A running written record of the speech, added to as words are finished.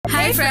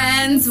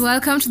friends,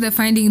 welcome to the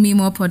Finding Me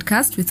More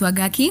podcast with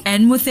Wagaki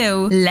and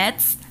Mutheu.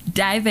 Let's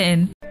dive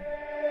in.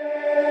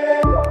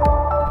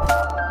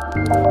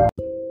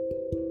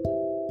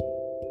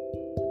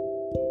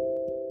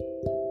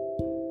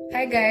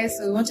 Hi guys,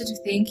 so we wanted to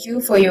thank you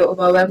for your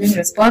overwhelming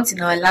response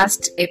in our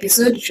last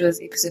episode, which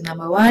was episode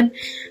number 1.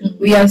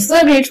 We are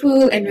so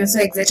grateful and we're so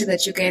excited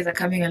that you guys are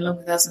coming along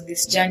with us on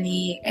this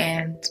journey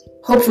and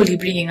hopefully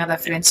bringing other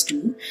friends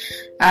too.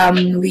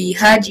 We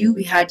heard you,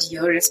 we had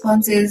your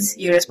responses.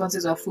 Your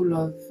responses are full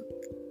of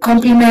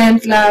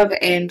compliment, love,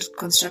 and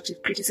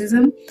constructive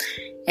criticism.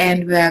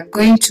 And we're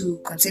going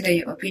to consider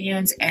your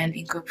opinions and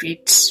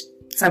incorporate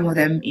some of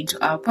them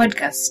into our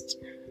podcast.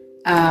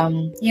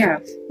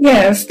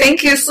 Yes,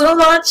 thank you so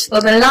much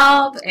for the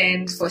love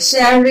and for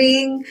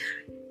sharing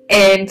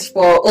and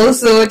for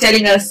also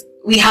telling us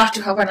we have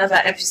to have another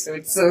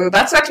episode. So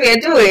that's what we are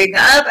doing,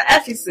 another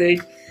episode.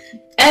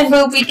 And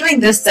we'll be doing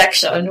this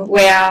section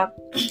where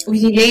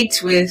we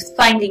relate with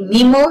Finding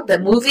Nemo, the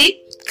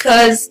movie,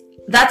 because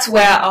that's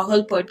where our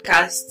whole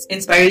podcast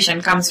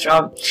inspiration comes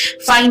from.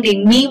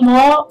 Finding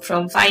Nemo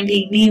from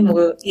Finding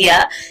Nemo,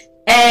 yeah.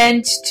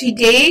 And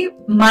today,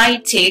 my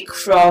take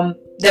from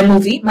the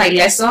movie, my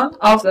lesson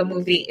of the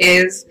movie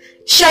is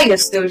share your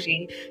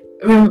story.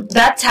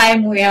 That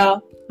time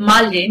where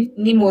Marlin,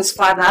 Nemo's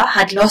father,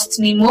 had lost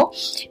Nemo,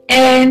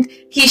 and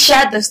he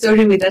shared the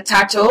story with the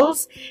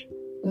turtles,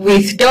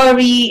 with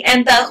Dory,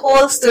 and the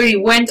whole story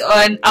went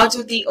on out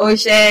of the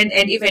ocean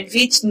and even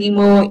reached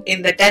Nemo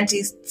in the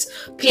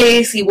dentist's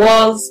place he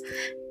was.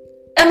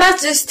 And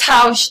that's just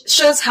how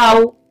shows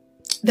how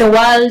the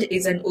world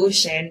is an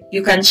ocean.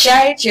 You can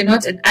share it, you're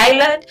not an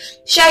island.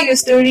 Share your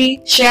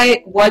story, share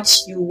what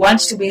you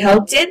want to be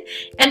helped in,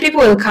 and people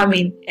will come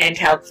in and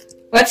help.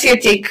 What's your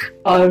take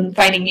on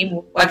Finding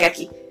Nemo,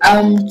 Wagaki?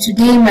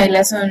 Today my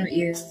lesson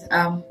is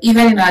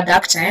even in our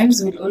dark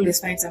times, we'll always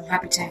find some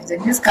happy times.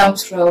 And this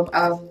comes from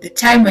the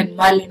time when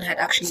Marlin had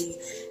actually,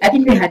 I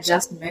think they had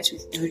just met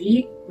with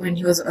Dory when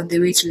he was on the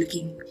way to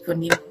looking for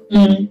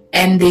Nemo.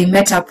 And they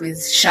met up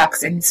with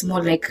sharks, and it's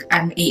more like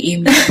an AA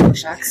meeting for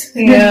sharks.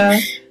 Yeah.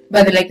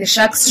 But the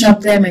sharks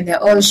trap them and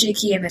they're all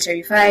shaky and they're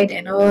terrified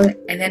and all.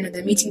 And then when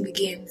the meeting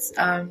begins,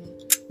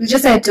 we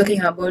just started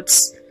talking about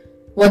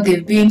what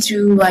they've been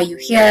through, why you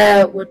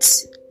here,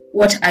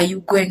 what are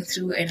you going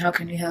through, and how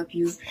can we help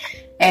you.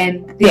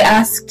 And they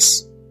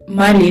asked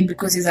Marlin,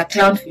 because he's a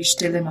clownfish,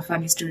 tell them a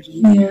funny story.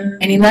 Yeah.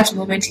 And in that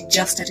moment he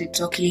just started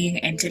talking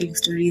and telling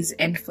stories,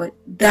 and for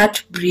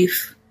that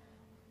brief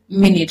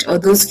minute or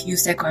those few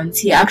seconds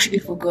he actually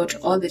forgot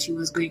all that he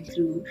was going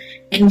through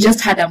and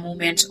just had a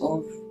moment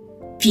of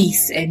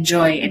peace and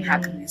joy and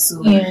happiness.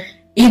 So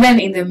even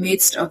in the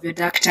midst of your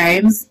dark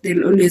times,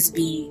 there'll always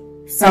be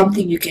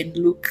something you can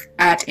look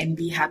at and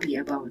be happy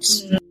about.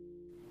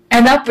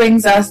 And that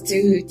brings us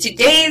to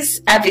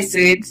today's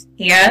episode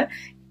here,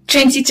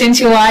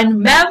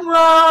 2021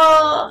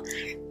 Memo,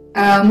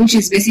 which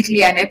is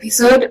basically an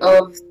episode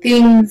of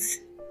things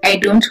I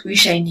don't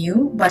wish I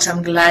knew, but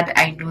I'm glad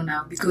I know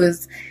now,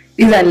 because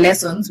these are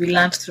lessons we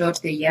learned throughout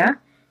the year.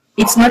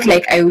 It's not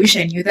like I wish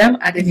I knew them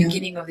at the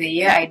beginning of the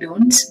year, I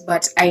don't,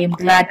 but I am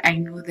glad I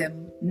know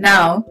them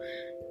now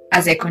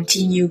as I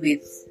continue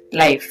with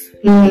life.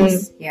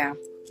 Yeah.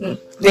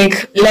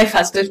 Like, life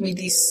has taught me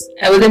this.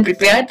 I wasn't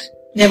prepared,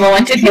 never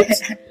wanted it.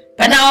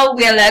 But now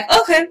we're like,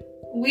 okay,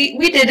 we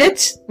did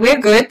it. We're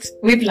good.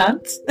 We've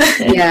learned.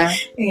 Yeah.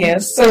 Yeah.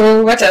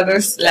 So what are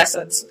those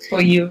lessons for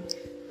you?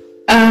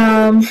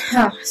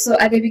 So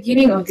at the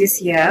beginning of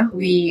this year,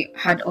 we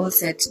had all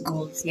set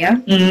goals, yeah?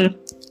 Okay,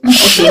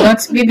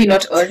 maybe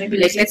not all, maybe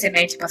like let's say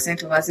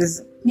 90% of us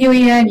is new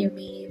year, new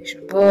me,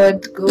 vision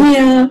board, goals,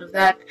 all of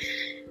that.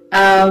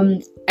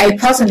 I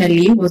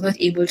personally was not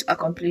able to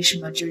accomplish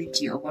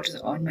majority of what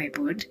was on my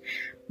board,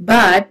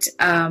 but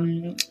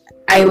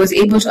I was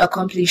able to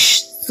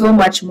accomplish so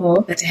much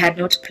more that I had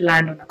not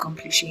planned on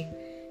accomplishing.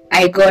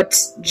 I got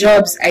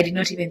jobs I did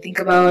not even think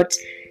about.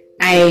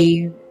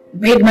 I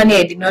made money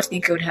I did not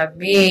think I would have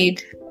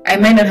made. I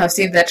might not have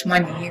saved that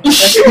money.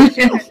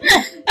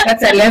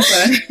 That's a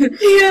lesson.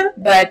 Yeah.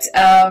 But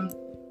I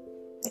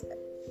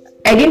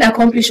didn't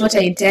accomplish what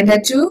I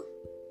intended to,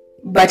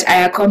 but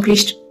I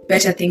accomplished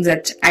better things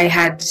than I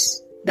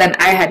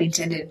had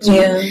intended to.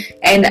 Yeah.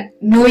 And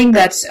knowing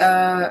that,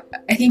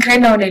 I think right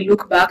now when I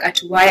look back at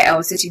why I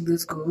was setting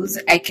those goals,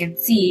 I can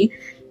see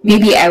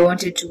maybe I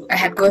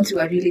had gone through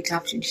a really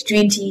tough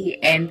 2020,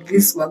 and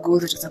these were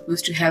goals that were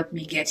supposed to help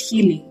me get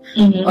healing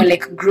or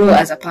like grow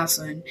as a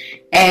person.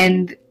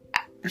 And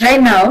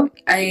right now,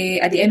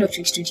 at the end of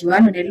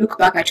 2021, when I look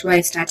back at where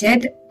I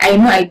started, I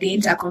know I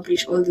didn't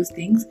accomplish all those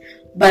things,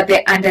 but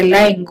the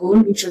underlying goal,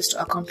 which was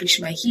to accomplish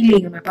my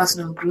healing and my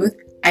personal growth,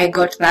 I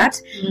got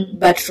that,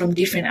 but from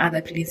different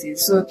other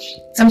places. So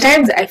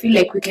sometimes I feel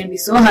like we can be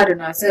so hard on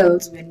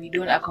ourselves when we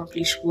don't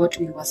accomplish what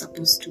we were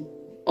supposed to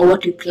or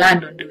what we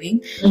planned on doing.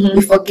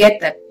 We forget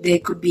that there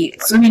could be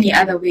so many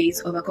other ways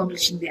of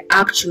accomplishing the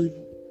actual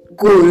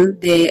goal,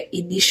 the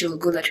initial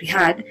goal that we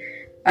had.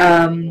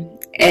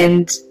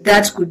 And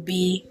that could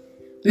be,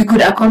 we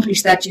could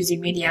accomplish that using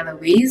many other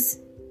ways,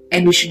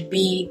 and we should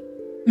be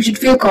we should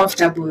feel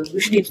comfortable. We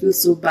shouldn't feel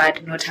so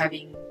bad not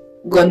having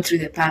gone through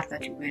the path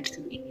that we went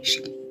through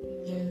initially.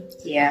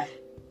 Yeah.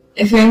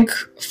 I think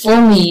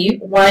for me,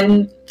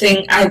 one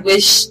thing I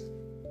wish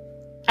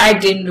I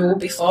didn't know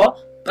before,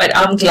 but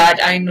I'm glad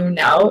I know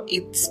now,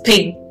 it's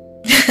pain.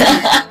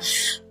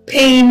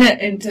 Pain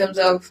in terms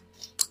of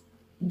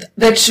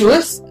the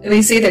truth.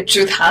 They say the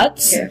truth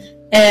hurts. Yeah.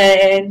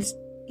 And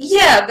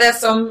yeah, there's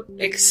some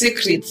like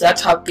secrets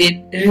that have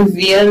been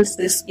revealed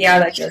this year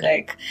that you're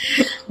like,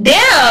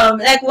 damn,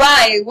 like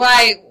why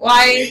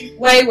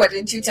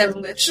wouldn't you tell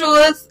them the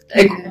truth?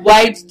 Like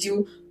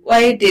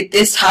why did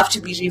this have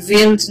to be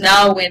revealed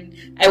now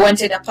when I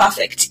wanted a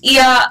perfect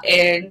year?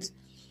 And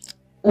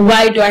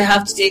why do I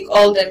have to take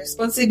all the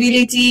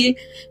responsibility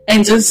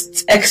and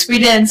just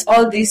experience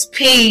all this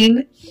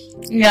pain?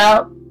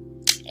 Yeah.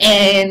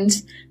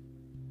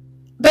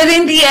 But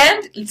in the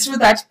end, through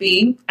that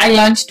pain, I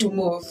learned to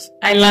move.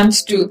 I learned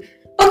to,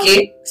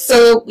 okay,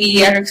 so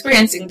we are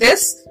experiencing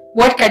this.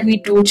 What can we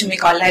do to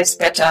make our lives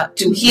better,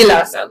 to heal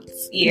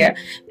ourselves? Yeah.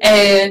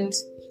 And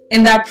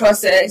in that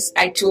process,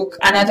 I took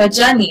another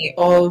journey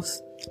of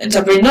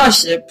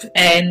entrepreneurship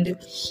and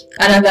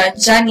another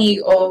journey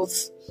of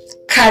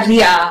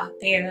career.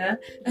 Yeah.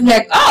 I'm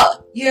like,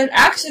 oh, you're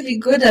actually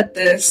good at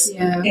this.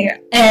 Yeah.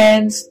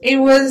 And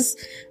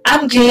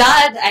I'm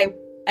glad I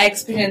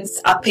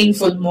experienced a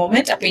painful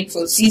moment, a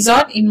painful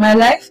season in my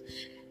life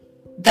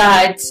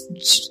that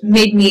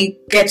made me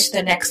get to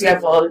the next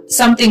level.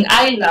 Something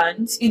I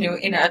learned,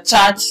 in a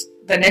church,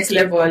 the next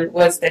level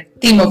was the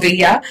theme of the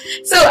year.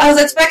 So I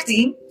was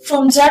expecting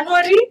from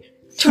January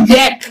to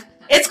deck,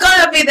 it's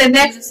gonna be the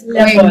next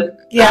level.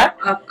 Yeah.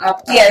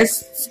 Up.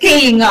 Yes,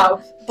 scaling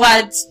up.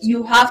 But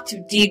you have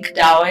to dig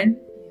down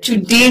to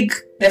dig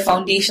the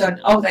foundation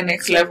of the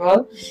next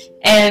level,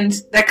 and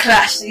the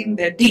crashing,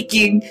 the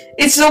digging,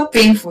 it's so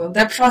painful,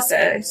 the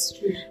process.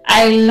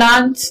 I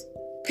learned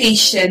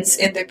patience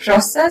in the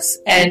process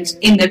and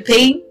in the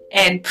pain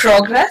and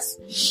progress,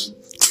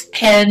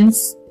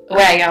 hence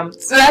where I am.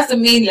 So that's the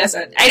main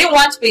lesson. I didn't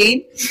want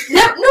pain.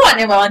 No one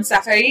ever wants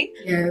suffering.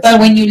 Yes. But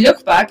when you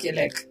look back, you're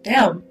like,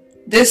 damn,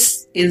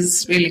 this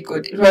is really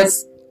good.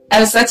 I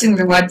was searching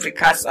the word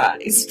precursor.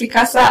 Is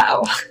precursor?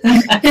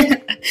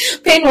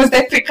 Pain was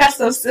the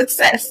precursor of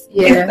success.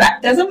 Yeah.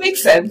 That doesn't make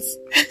sense.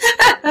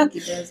 I think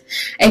it does.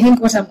 I think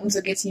what I'm also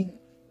getting,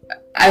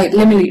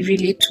 let me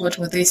relate to what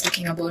Mother is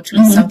talking about, which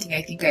is something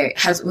I think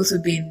has also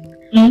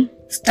been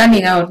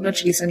standing out, not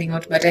really standing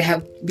out, but I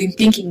have been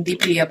thinking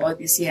deeply about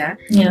this year,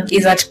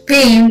 is that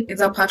pain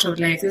is a part of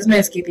life. There's no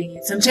escaping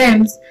it.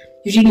 Sometimes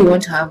you really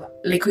want to have,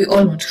 like we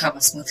all want to have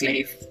a smooth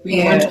life.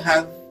 We want to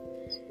have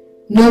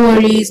no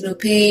worries, no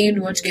pain.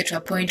 We want to get to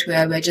a point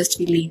where we're just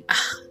feeling,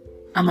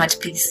 I'm at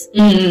peace.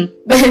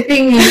 But the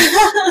thing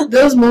is,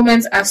 those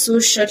moments are so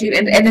short-lived.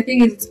 And the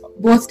thing is,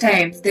 both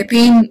times, the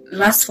pain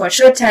lasts for a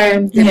short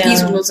time. The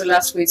peace will also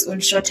last for its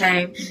own short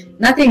time.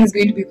 Nothing is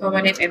going to be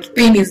permanent. And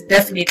pain is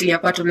definitely a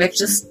part of life.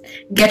 Just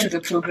get with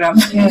the program.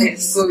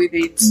 Yes. Go with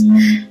it.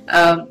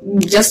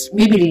 Just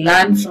maybe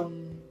learn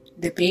from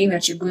the pain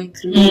that you're going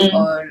through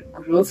or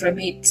grow from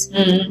it.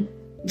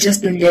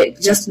 Just know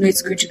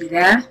it's going to be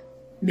there.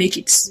 Make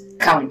it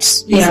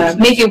count. Yeah,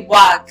 make it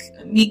work.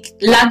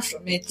 Learn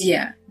from it.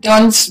 Yeah.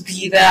 Don't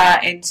be there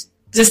and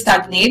just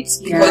stagnate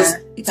because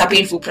it's a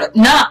painful process.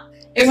 Nah,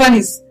 everyone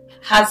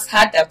has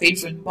had a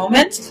painful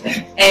moment,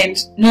 and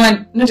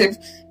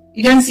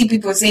you don't see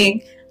people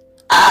saying,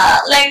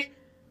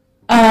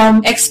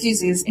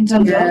 excuses in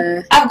terms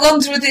of, I've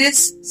gone through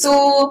this,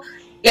 so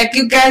like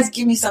you guys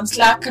give me some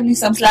slack.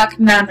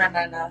 Nah.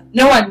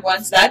 No one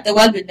wants that. The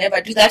world will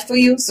never do that for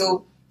you.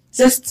 So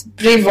just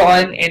brave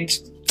on and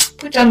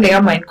put on the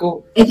armor and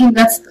go. I think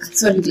let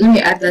me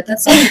add that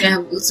that's something I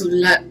have also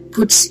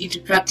put into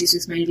practice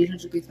with my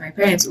relationship with my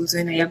parents also,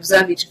 and I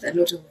observe it with a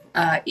lot of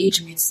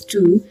age mates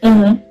too,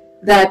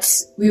 that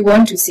we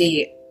want to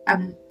say,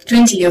 I'm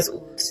 20 years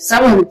old.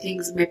 Some of the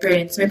things my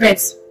parents,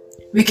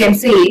 we can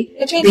say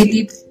they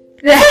did.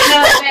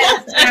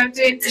 I'm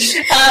 20.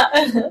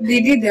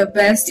 They did their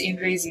best in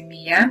raising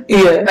me,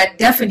 but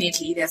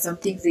definitely there's some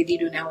things they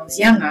did when I was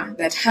younger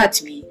that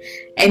hurt me.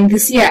 And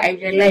this year I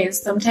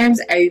realized sometimes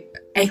I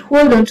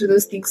hold on to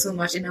those things so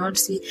much, and I want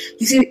to say,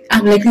 you see,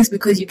 I'm like this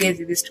because you guys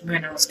did this to me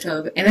when I was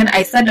 12. And then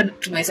I sat down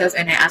to myself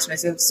and I asked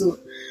myself, so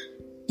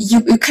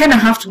you kind of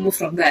have to move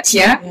from that,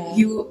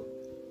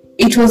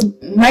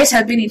 It might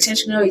have been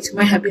intentional, it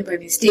might have been by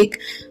mistake,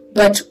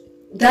 but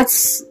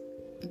that's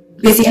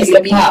basically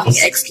me giving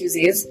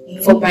excuses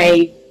for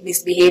my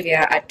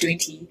misbehavior at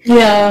 20,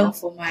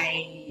 for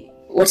my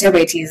whatever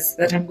it is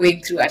that I'm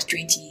going through at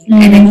 20,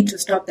 and I need to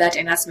stop that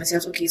and ask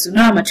myself, okay, so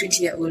now I'm a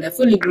 20-year-old, a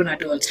fully grown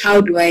adult.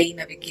 How do I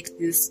navigate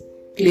this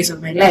place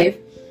of my life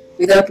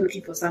without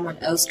looking for someone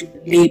else to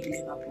lay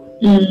blame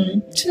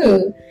upon?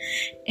 True.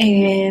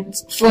 And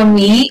for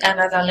me,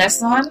 another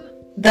lesson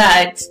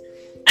that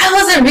I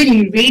wasn't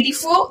really ready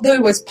for, though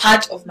it was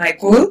part of my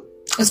goal,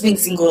 was being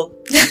single.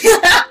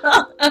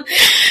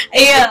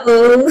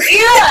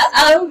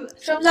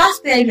 From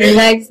last day I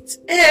realized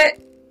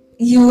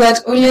you were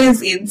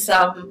always in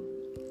some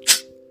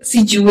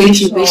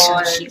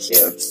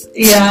situationships.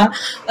 Yeah.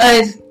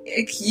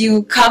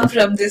 You come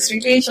from this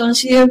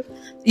relationship,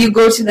 you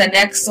go to the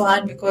next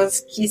one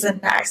because he's a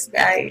nice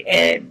guy,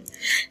 and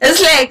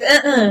it's like,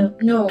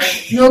 no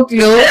glow.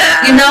 You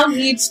now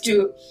need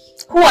to,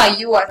 who are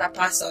you as a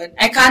person?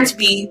 I can't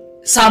be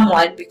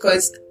someone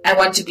because I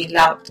want to be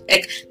loved.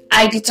 Like,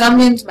 I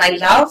determined my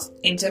love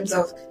in terms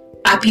of,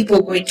 are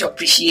people going to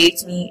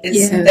appreciate me?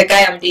 Is the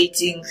guy I'm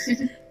dating,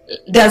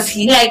 does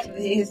he like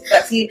this?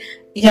 Does he?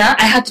 Yeah,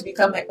 I had to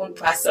become my own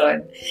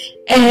person,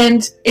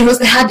 and it was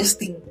the hardest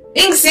thing.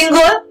 Being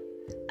single,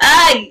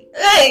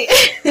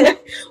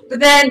 but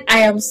then I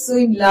am so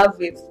in love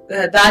with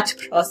that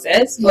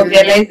process of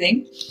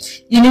realizing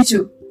you need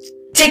to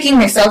taking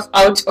myself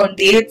out on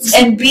dates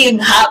and being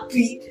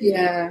happy.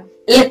 Yeah.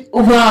 Like,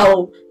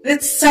 wow,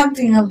 that's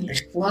something I'm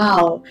like,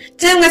 wow.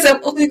 Telling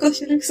myself, oh my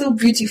gosh, you look so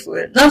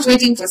beautiful. Not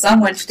waiting for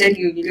someone to tell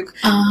you look.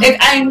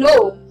 Like, I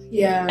know.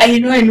 Yeah. I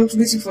know I look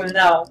beautiful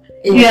now.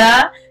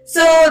 Yeah.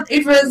 So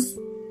it was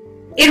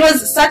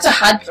such a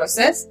hard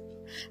process.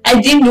 I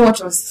didn't know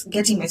what I was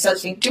getting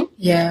myself into.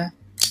 Yeah.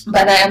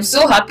 But I am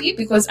so happy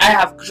because I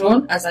have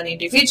grown as an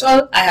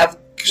individual. I have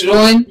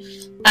grown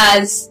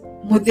as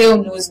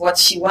Mudeo knows what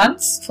she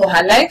wants for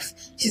her life.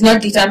 She's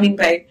not determined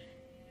by,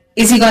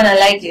 is he gonna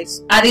like it?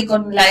 Are they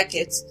gonna like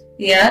it?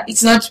 Yeah.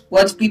 It's not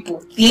what people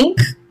think,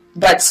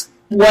 but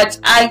what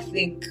I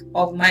think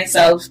of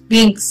myself.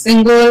 Being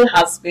single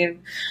has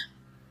been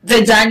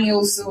the journey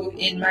also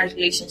in my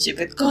relationship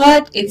with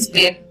God. It's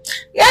been,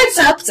 it's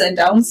ups and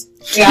downs.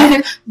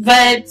 Yeah.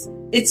 But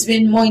it's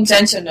been more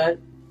intentional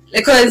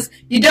because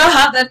you don't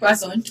have that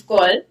person to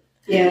call.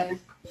 Yeah.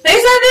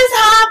 This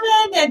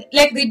happened, and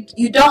like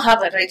you don't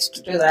have a right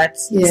to do that.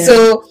 Yeah.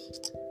 So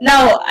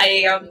now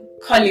I am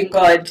calling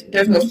God in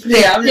terms of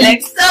prayer. I'm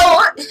like,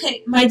 so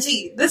my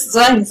G, this is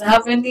what is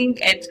happening,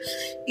 and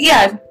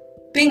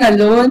being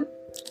alone,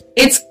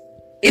 it's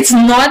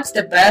not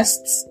the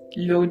best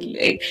lonely.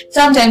 Like,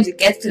 sometimes it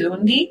gets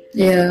lonely,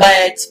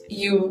 but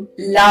you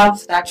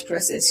love that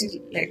process.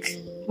 You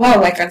like,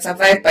 wow, I can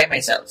survive by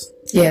myself.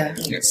 Yeah.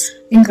 Yes.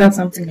 I think that's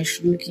something I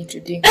should look into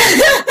doing.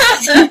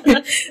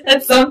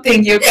 That's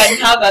something you can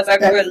have as a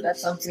goal.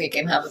 That's something I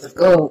can have as a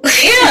goal.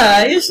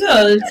 Yeah, you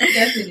should.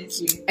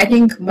 Definitely. I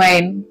think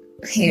mine,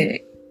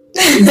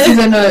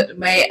 seasonal,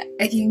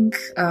 I think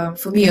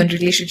for me on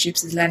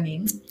relationships is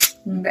learning.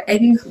 I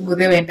think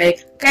Mudeo and I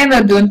kind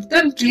of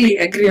don't really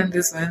agree on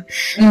this one.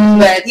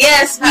 But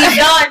yes,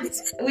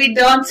 we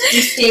don't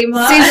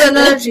disclaimer.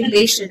 Seasonal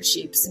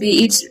relationships,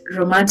 be it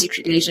romantic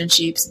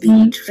relationships, be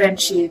it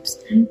friendships,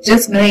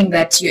 just knowing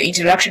that your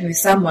interaction with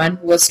someone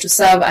was to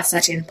serve a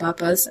certain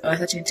purpose or a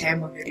certain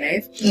time of your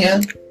life. Yeah.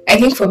 I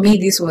think for me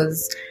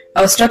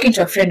I was talking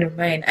to a friend of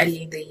mine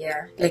early in the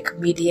year, like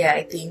mid-year,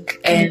 I think,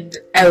 and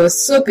I was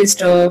so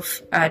pissed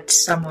off at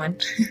someone.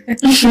 My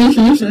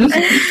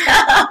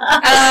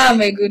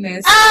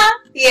goodness.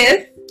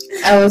 Yes.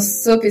 I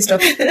was so pissed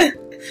off.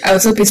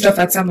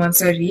 At someone,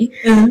 sorry.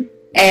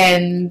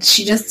 And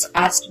she just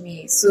asked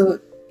me, so,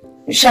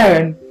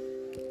 Sharon,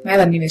 my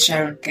other name is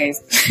Sharon,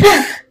 guys.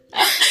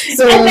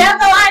 So, and the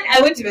other one, I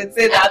won't even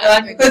say the other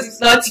one because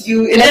it's not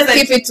you. Let's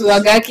keep it to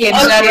Agaki and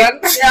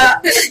Sharon.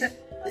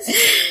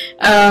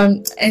 Yeah.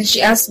 And she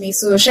asked me,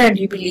 so Sharon,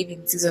 do you believe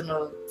in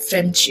seasonal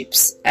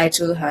friendships? I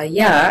told her,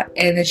 yeah.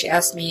 And then she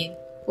asked me,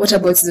 what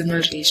about seasonal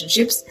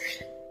relationships?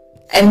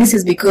 And this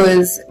is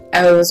because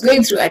I was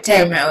going through a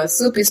time where I was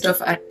so pissed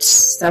off at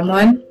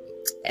someone,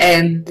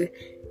 and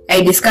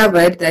I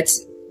discovered that,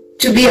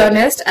 to be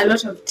honest, a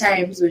lot of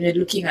times when you're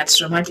looking at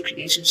romantic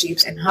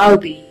relationships and how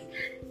they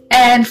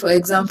end, for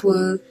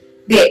example,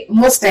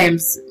 most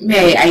times,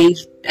 I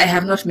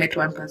have not met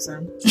one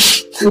person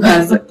who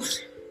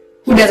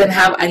doesn't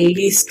have at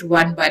least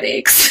one bad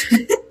ex.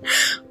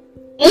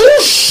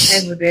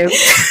 I'm with them.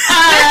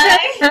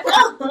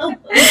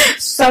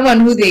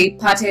 Someone who they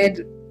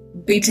parted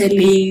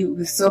bitterly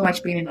with so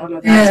much pain and all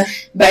of that. Yeah.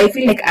 But I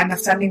feel like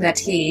understanding that,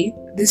 hey,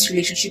 this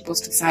relationship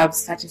was to serve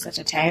such and such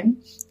a time.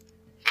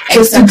 It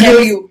was to grow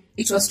you.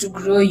 It was to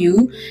grow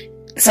you.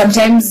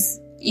 Sometimes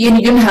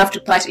you don't have to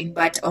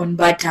part on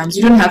bad terms.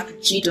 You don't have to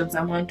cheat on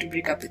someone to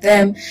break up with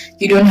them.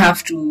 You don't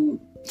have to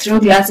throw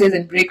glasses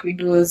and break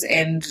windows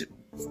and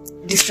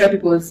destroy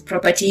people's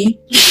property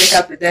to break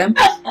up with them.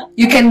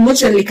 You can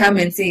mutually come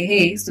and say,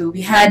 hey, so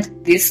we had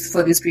this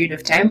for this period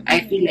of time.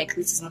 I feel like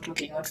this is not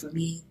working out for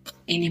me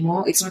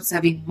anymore. It's not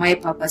serving my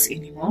purpose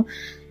anymore.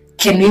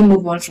 Can we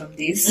move on from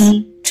this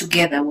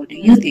together? What do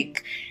you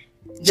think?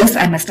 Just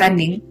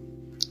understanding,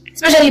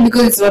 especially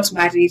because it's not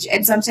marriage,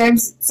 and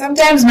sometimes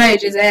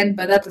marriages end,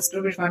 but that's a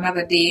story for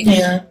another day.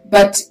 Yeah.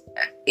 But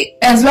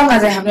as long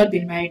as I have not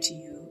been married to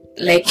you,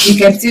 like, we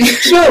can still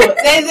true.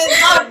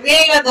 There's not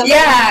being at the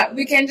yeah,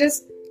 we can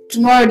just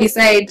tomorrow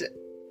decide,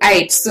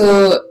 alright,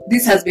 so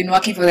this has been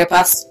working for the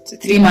past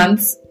 3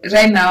 months.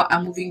 Right now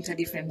I'm moving to a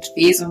different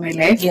phase of my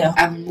life. Yeah.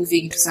 I'm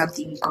moving into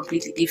something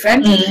completely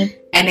different.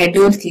 And I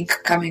don't think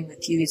coming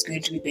with you is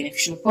going to be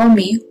beneficial for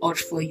me or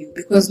for you,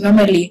 because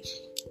normally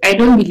I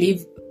don't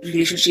believe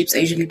relationships are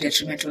usually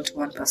detrimental to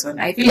one person.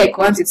 I feel like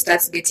once it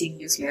starts getting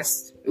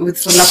useless, for lack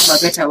of a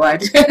better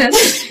word,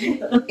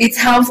 it's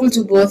harmful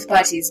to both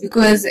parties,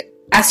 because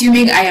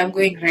assuming I am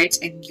going right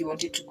and you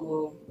wanted to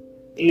go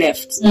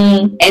left,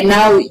 and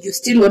now you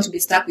still want to be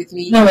stuck with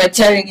me. No, we're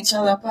tearing each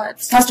other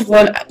apart. First of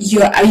all,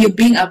 you're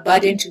being a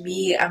burden to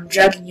me. I'm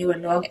dragging you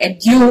along,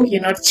 and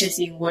you're not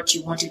chasing what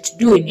you wanted to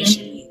do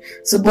initially.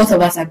 So both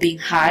of us are being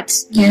hurt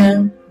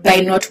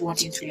by not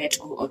wanting to let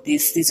go of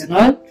this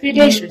seasonal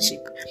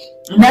relationship.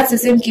 And that's the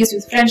same case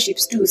with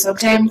friendships too.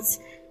 Sometimes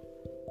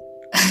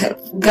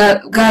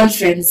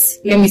girlfriends,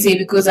 let me say,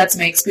 because that's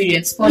my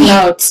experience, fall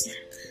out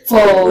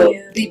for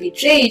they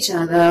betray each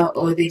other,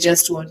 or they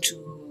just want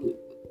to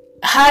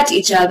hurt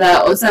each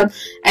other, or some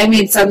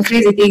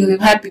crazy things. We've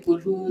had people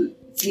who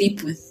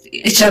sleep with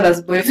each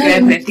other's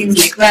boyfriends and things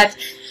like that.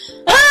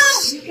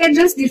 You can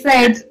just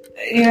decide,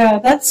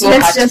 that's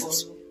let's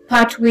just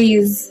part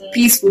ways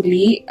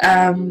peacefully,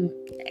 and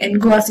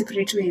go our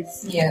separate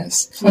ways.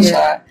 Yes, for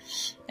sure.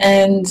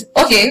 And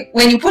okay,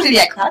 when you put it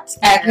like that,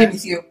 I agree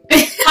with you.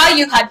 How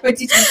you had put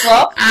it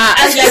before,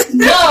 I was like,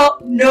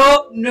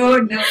 no,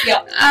 you're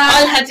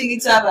all hurting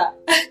each other.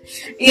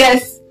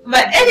 Yes,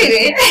 but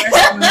anyway,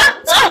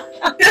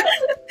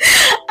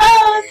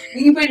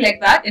 when you put it like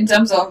that, in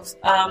terms of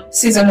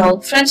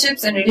seasonal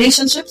friendships and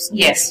relationships,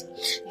 yes,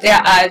 there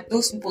are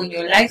those people in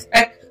your life.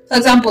 Like, for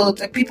example,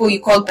 the people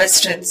you call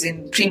best friends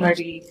in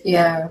primary.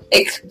 Yeah.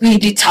 Like, we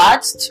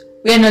detached.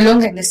 We're no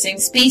longer in the same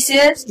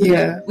spaces.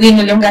 Yeah. We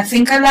no longer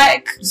think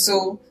alike.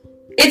 So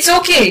it's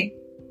okay.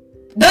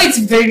 Though it's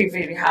very,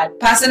 very hard.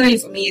 Personally,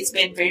 for me, it's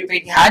been very,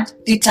 very hard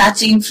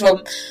detaching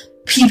from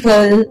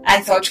people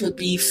I thought would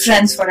be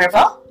friends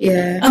forever.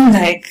 Yeah. I'm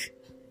like,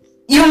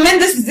 you mean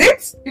this is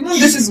it? You mean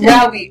this is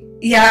where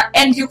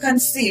and you can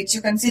see it.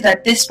 You can see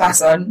that this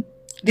person,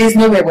 there's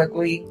nowhere we're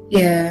going.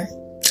 Yeah.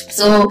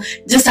 So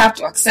just have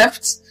to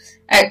accept.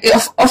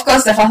 Of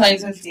course, the first one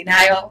is with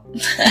denial,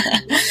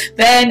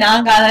 then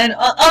anger, and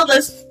all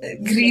those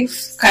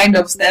grief kind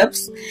of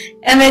steps,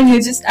 and then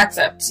you just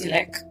accept. You're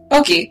like,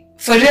 okay,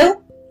 for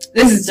real,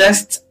 this is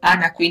just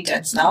an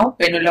acquaintance now.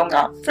 We're no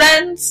longer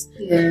friends,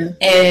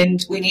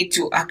 and we need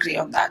to agree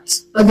on that.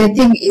 But the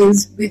thing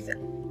is, with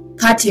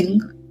parting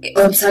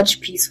on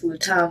such peaceful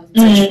terms,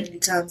 such friendly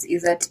terms,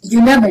 is that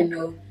you never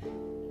know.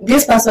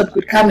 This person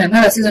could come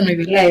another season of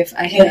your life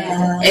ahead,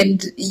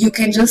 and you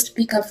can just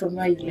pick up from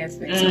where you left.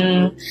 For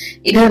example,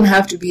 it doesn't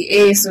have to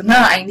be so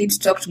now I need to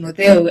talk to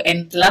Motheo,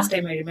 and last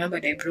time I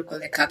remembered I broke all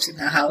the cups in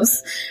her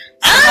house.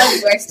 So how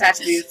do I start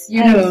this?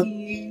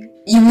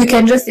 We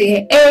can just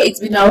say, hey, it's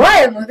been a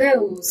while,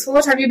 Motheo, so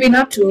what have you been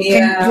up to? Do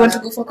you want to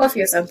go for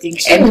coffee or something?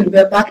 And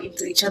we're back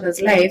into each other's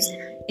lives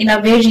in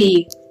a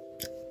very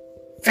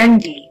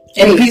friendly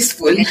and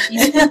peaceful.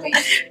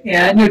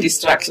 way. No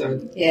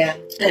distraction.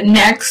 The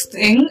next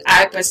thing,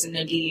 I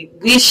personally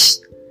wish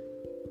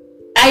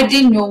I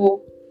didn't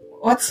know.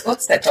 What's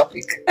the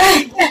topic?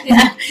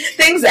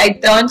 Things I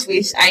don't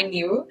wish I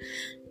knew.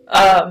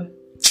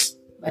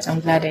 But I'm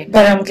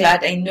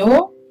glad I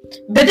know.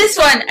 But this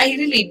one, I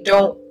really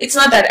don't. It's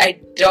not that I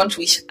don't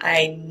wish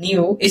I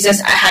knew. It's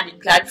just I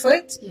hadn't planned for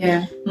it.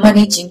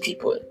 Managing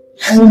people.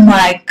 Oh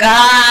my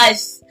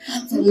gosh.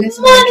 Let's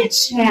make it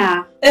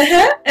share.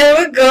 There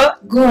we go.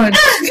 Good.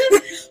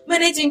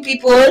 Managing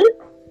people.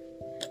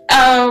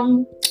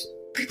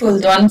 People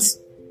don't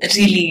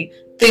really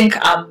think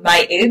I'm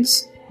my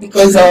age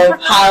because of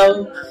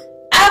how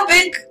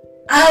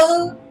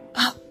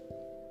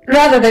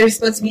rather the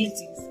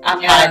responsibilities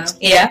I've had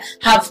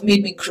have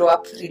made me grow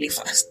up really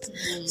fast.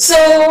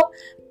 So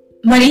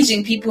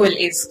managing people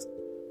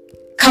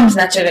comes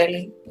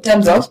naturally. In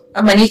terms of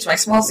I manage my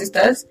small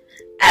sisters.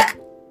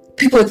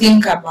 People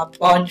think I'm a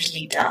born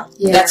leader.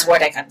 That's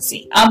what I can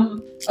say.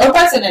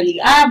 Personally,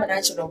 I'm a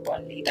natural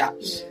born leader.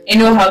 I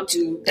know how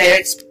to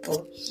direct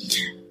people.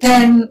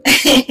 Then,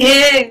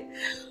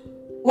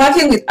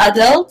 working with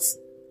adults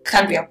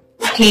can be a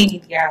pain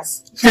in the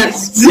ass.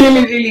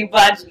 really, really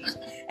badly.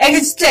 And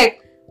it's like,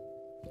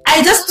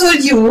 I just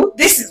told you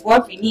this is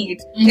what we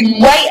need. Like,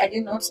 why are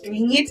you not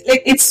doing it?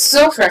 Like, it's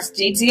so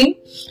frustrating.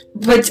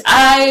 But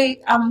I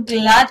am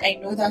glad I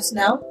know that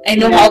now. I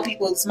know how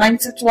people's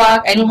mindset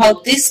work. I know how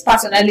this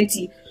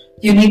personality,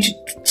 you need to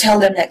tell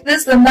them like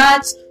this and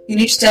that. You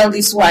need to tell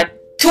this one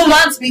 2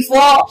 months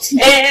before.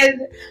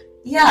 And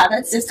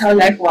that's just how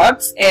life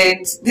works.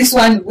 And this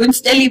one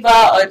won't deliver,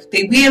 or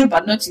they will,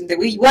 but not in the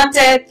way you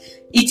wanted,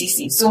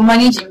 etc. So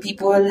managing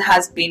people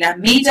has been a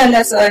major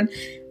lesson.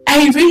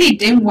 I really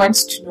didn't want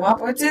to know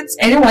about it.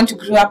 I didn't want to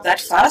grow up that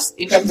fast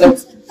in terms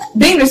of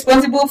being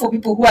responsible for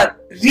people who are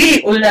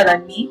really older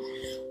than me.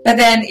 But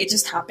then it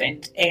just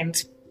happened,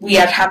 and we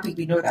are happy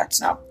we know that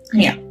now.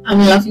 I'm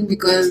laughing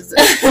because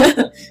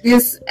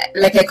this,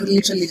 like, I could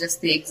literally just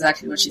say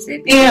exactly what she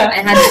said.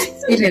 I had an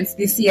experience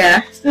this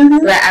year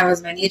where I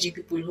was managing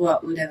people who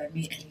are older than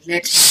me, and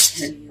let me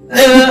tell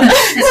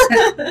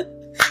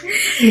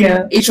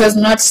you, it was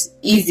not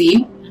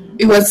easy.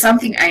 It was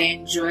something I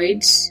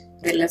enjoyed,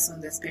 the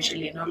lessons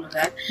especially and all of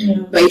that,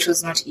 but it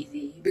was not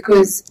easy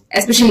because,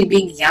 especially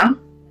being young,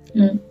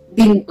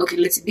 being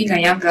a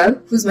young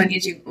girl who's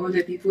managing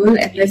older people,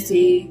 and let's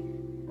say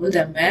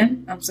older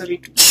men. I'm sorry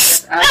to put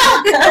that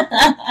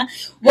out.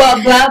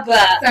 Well, blah,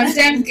 blah.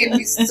 Sometimes can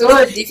be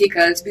so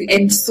difficult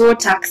and so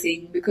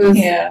taxing because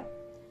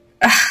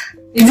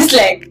it's just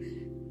like,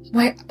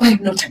 why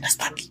not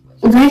understand?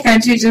 Why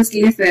can't you just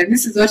listen?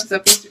 This is what's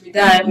supposed to be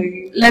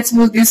done. Let's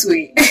move this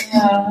way. I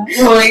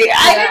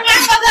remember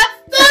that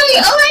story.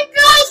 Oh my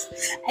gosh!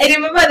 I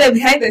remember the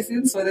behind the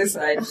scenes for this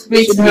one.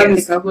 We should have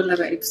like a whole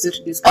other episode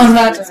to discuss on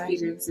that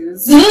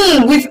experiences.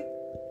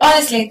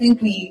 Honestly, I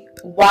think we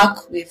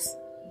work with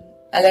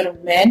a lot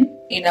of men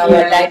in our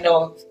line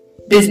of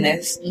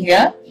business.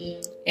 Yeah,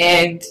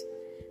 and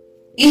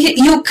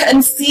you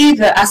can see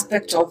the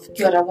aspect of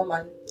you're a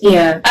woman.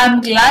 Yeah,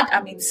 I'm glad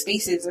I'm in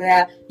spaces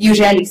where you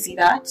rarely see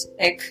that,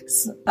 like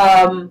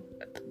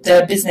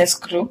the business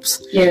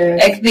groups. Yeah,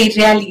 like they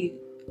rarely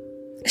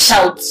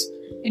shout,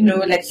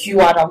 like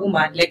you are a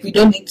woman, like we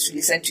don't need to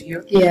listen to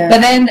you. Yeah.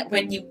 But then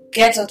when you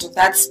get out of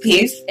that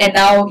space and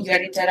now you are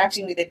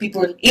interacting with the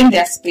people in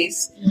their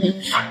space,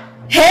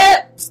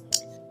 here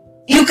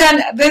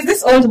there's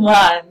this old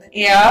man,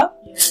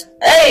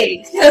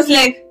 hey, he was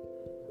like,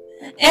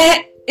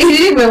 he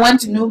didn't even want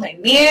to know my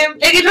name.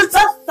 Like, it was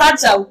just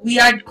such a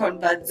weird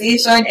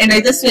conversation, and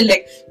I just feel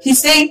like he's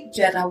saying,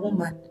 you're a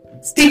woman,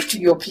 stick to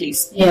your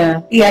place.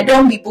 Yeah,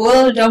 Don't be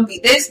bold, don't be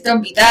this,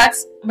 don't be that.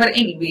 But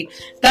anyway,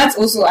 that's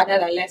also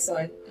another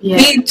lesson. Yeah.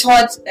 Being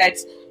taught that,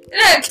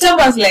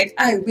 Kitamba's like,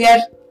 we are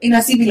in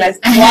a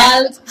civilized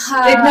world.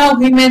 Like, now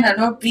women are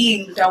not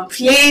being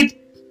downplayed.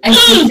 I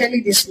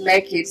sincerely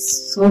dislike it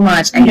so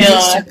much. I hate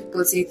when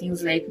people say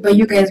things like, but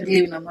you guys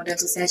live in a modern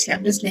society.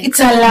 I'm just like, it's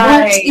a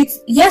lie.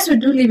 Yes, we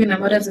do live in a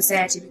modern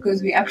society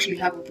because we actually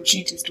have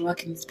opportunities to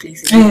work in these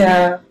places.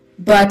 Yeah.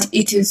 But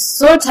it is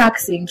so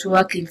taxing to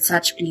work in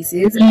such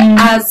places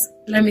as,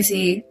 let me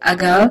say, a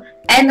girl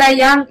and a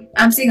young,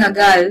 I'm saying a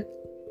girl,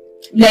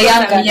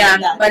 I'm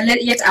young, but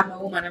yet I'm a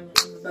woman, I'm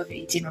above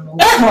 18 or no.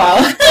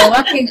 Wow. So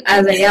working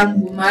as a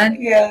young woman,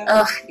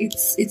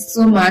 it's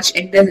so much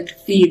and doesn't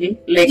feel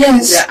like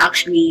we're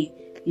actually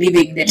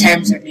living the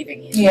times we're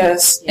living in.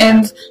 Yes. Yeah.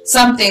 And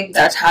something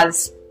that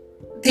has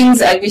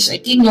things I wish I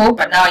didn't know,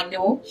 but now I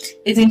know,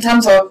 is in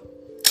terms of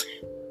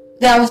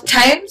there are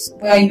times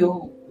where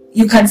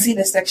you can see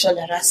the sexual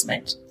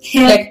harassment.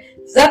 Like,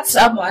 that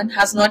someone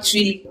has not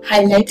really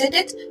highlighted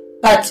it,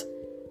 but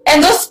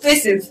in those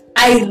spaces,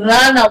 I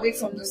ran away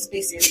from those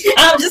spaces.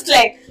 I'm just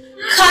like,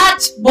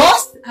 cut,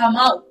 boss, I'm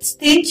out.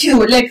 Thank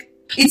you. Like,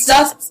 it's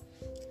just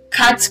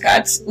cut.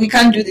 We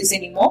can't do this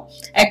anymore.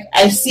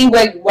 I see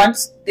where you want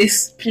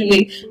this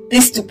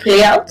to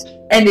play out,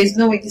 and there's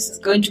no way this is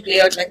going to play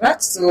out like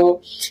that.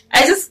 So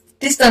I just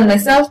distance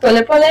myself,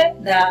 pole,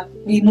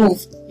 we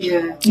move.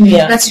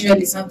 Yeah. That's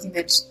usually something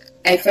that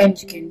I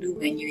find you can do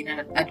when you're in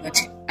an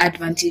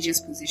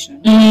advantageous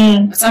position.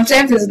 Mm.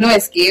 Sometimes there's no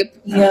escape.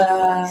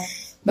 Yeah.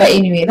 But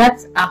anyway,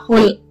 that's a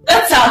whole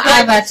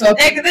other topic.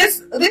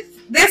 Like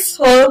this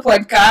whole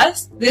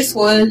podcast, this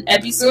whole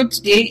episode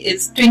today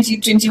is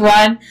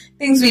 2021.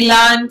 Things we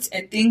learned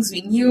and things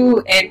we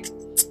knew, and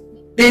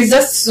there's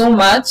just so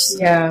much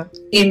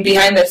in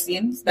behind the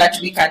scenes that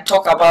we can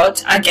talk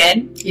about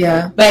again.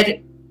 Yeah. But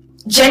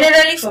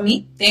generally for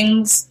me,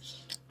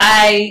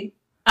 I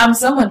am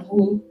someone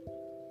who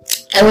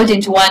I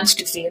wouldn't want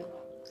to fail.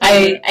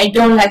 I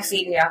don't like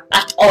failure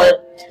at all.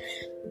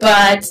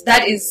 But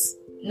that is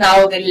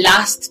now the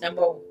last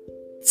number,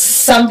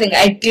 something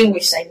I didn't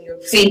wish I knew,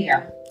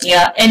 failure,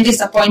 and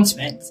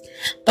disappointment.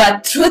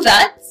 But through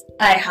that,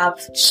 I have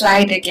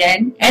tried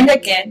again and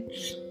again,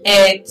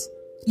 and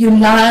you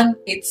learn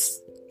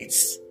it's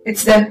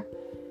the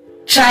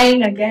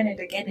trying again and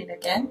again and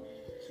again,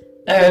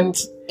 and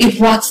it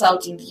works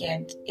out in the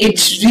end. It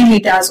really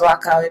does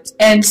work out,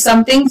 and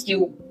some things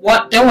you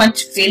don't want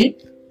to feel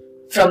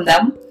from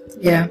them.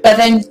 Yeah. But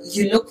then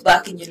you look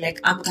back and you're like,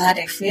 I'm glad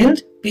I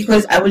failed,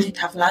 because I wouldn't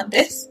have learned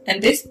this and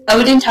this. I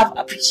wouldn't have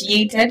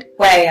appreciated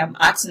where I am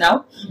at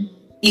now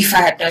if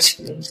I had not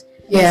failed.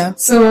 Yeah.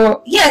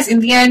 So, yes,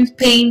 in the end,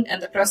 pain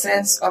and the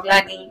process of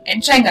learning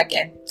and trying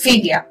again.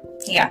 Failure.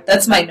 Yeah,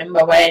 that's my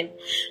number one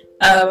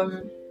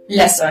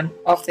lesson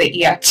of the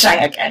year. Try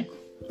again.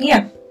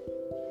 Yeah.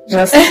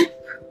 Just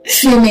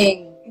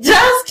swimming.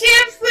 Just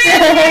keep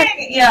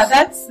swimming! Yeah,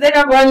 that's the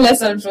number one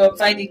lesson from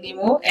Finding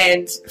Nemo,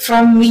 and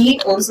from me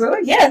also,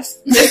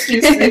 yes, just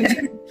keep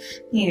swimming.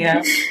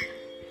 Yeah.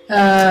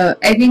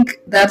 I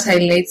think that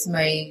highlights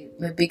my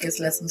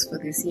biggest lessons for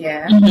this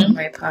year on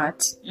my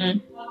part.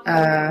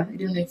 I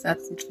don't know if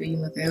that's it for you,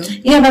 Mateo.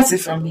 Yeah, that's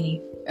it from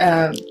me.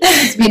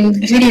 It's been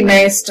really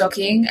nice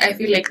talking. I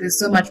feel like there's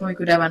so much more we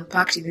could have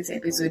unpacked in this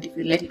episode if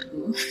we let it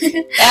go.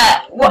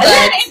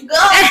 Let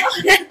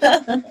it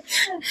go!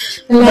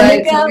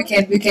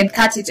 But we can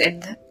cut it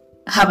and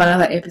have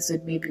another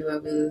episode maybe where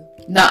we'll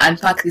now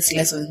unpack these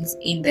lessons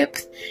in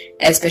depth,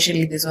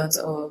 especially these ones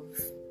of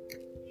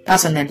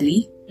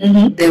personally,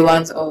 the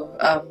ones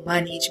of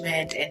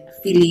management and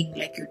feeling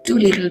like you're too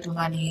little to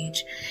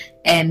manage,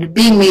 and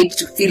being made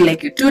to feel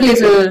like you're too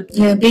little,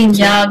 being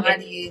young,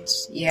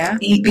 manage,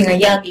 being a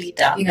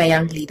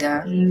young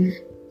leader.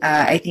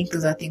 I think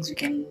those are things we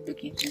can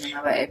look into in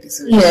another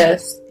episode.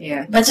 Yes.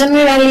 Yeah. But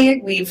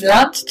generally, we've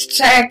learned to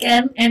try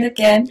again and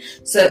again.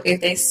 So if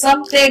there's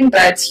something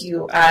that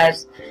you are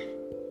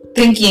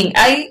thinking,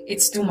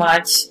 it's too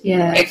much,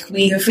 Yeah. like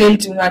we have failed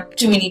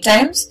too many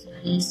times,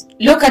 Mhm.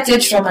 look at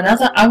it from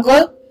another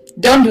angle.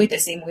 Don't do it the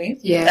same way.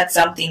 Yeah. That's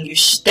something you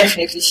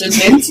definitely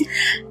shouldn't.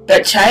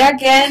 But try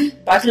again,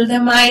 battle the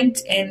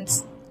mind, and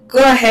go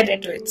ahead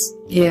and do it.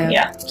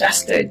 Yeah.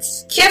 Just do it.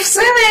 Keep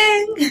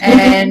swimming.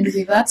 And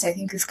with that, I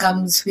think we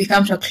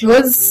come to a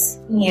close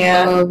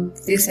Yeah.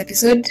 of this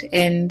episode.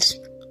 And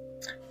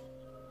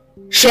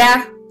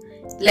share,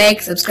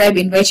 like, subscribe,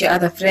 invite your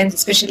other friends,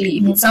 especially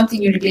if it's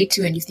something you relate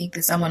to and you think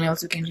there's someone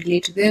else who can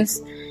relate to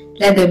this.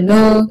 Let them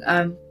know.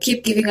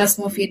 Keep giving us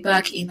more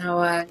feedback in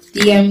our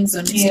DMs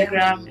on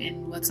Instagram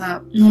and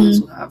WhatsApp. Those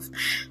who have,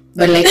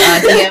 but like our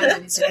DMs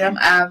on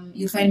Instagram.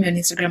 You'll find me on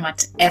Instagram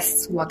at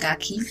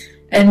swagaki.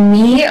 And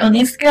me on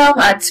Instagram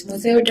at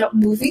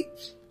museo.movie.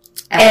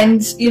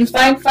 And you'll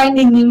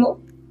finding me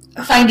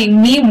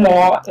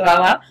more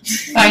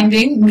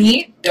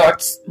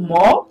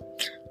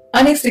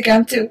on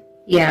Instagram too.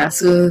 Yeah,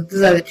 so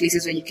those are the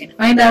places where you can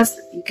find us.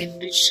 You can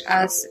reach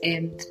us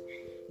and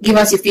give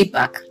us your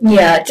feedback.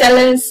 Yeah, tell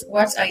us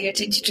what are your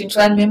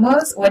 2021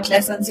 memos, what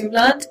lessons you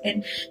learned,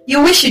 and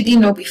you wish you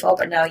didn't know before,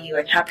 but now you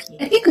are happy.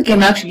 I think we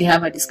can actually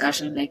have a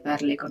discussion like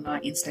that, like on our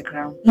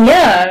Instagram.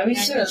 Yeah, we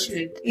Yeah,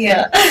 should.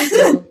 Yeah.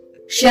 So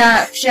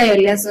share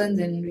your lessons,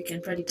 and we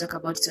can probably talk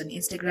about it on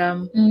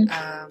Instagram.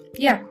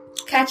 Yeah.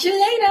 Catch you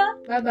later.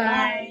 Bye-bye.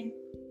 Bye.